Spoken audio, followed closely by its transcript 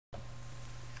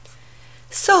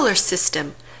Solar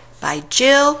System by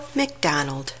Jill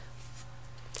McDonald.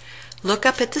 Look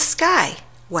up at the sky.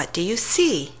 What do you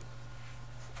see?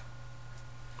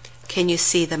 Can you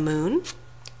see the moon?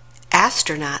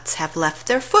 Astronauts have left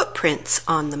their footprints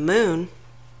on the moon.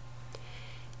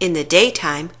 In the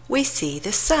daytime, we see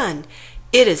the sun.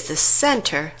 It is the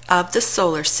center of the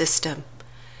solar system.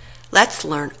 Let's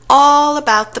learn all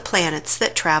about the planets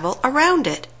that travel around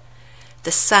it.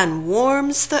 The sun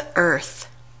warms the earth.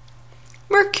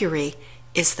 Mercury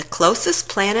is the closest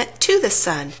planet to the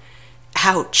sun.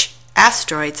 Ouch!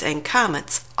 Asteroids and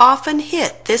comets often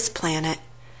hit this planet.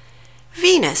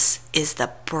 Venus is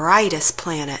the brightest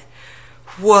planet.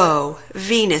 Whoa!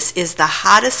 Venus is the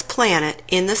hottest planet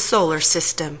in the solar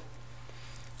system.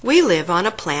 We live on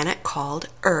a planet called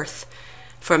Earth.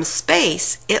 From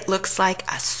space, it looks like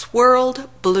a swirled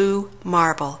blue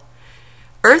marble.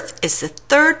 Earth is the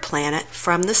third planet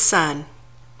from the sun.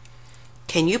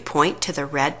 Can you point to the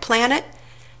red planet?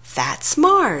 That's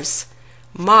Mars.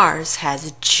 Mars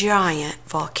has giant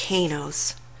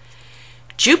volcanoes.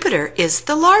 Jupiter is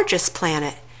the largest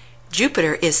planet.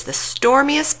 Jupiter is the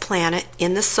stormiest planet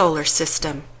in the solar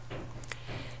system.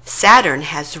 Saturn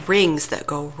has rings that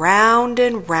go round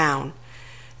and round.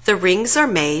 The rings are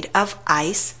made of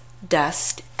ice,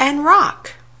 dust, and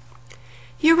rock.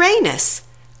 Uranus.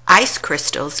 Ice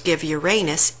crystals give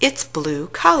Uranus its blue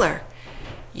color.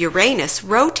 Uranus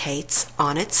rotates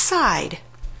on its side.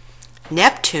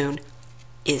 Neptune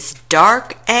is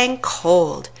dark and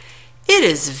cold. It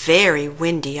is very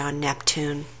windy on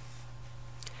Neptune.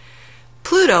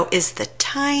 Pluto is the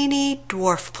tiny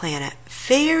dwarf planet,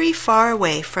 very far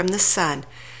away from the sun.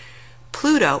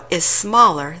 Pluto is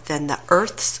smaller than the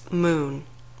Earth's moon.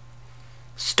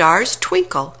 Stars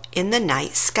twinkle in the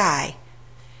night sky.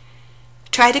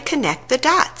 Try to connect the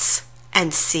dots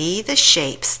and see the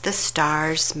shapes the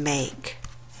stars make.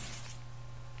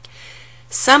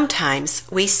 Sometimes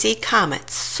we see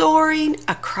comets soaring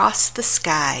across the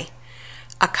sky.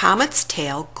 A comet's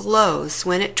tail glows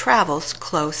when it travels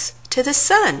close to the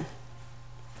sun.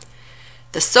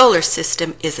 The solar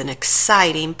system is an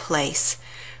exciting place.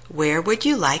 Where would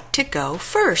you like to go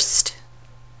first?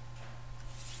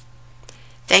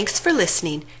 Thanks for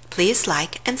listening. Please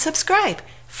like and subscribe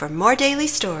for more daily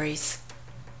stories.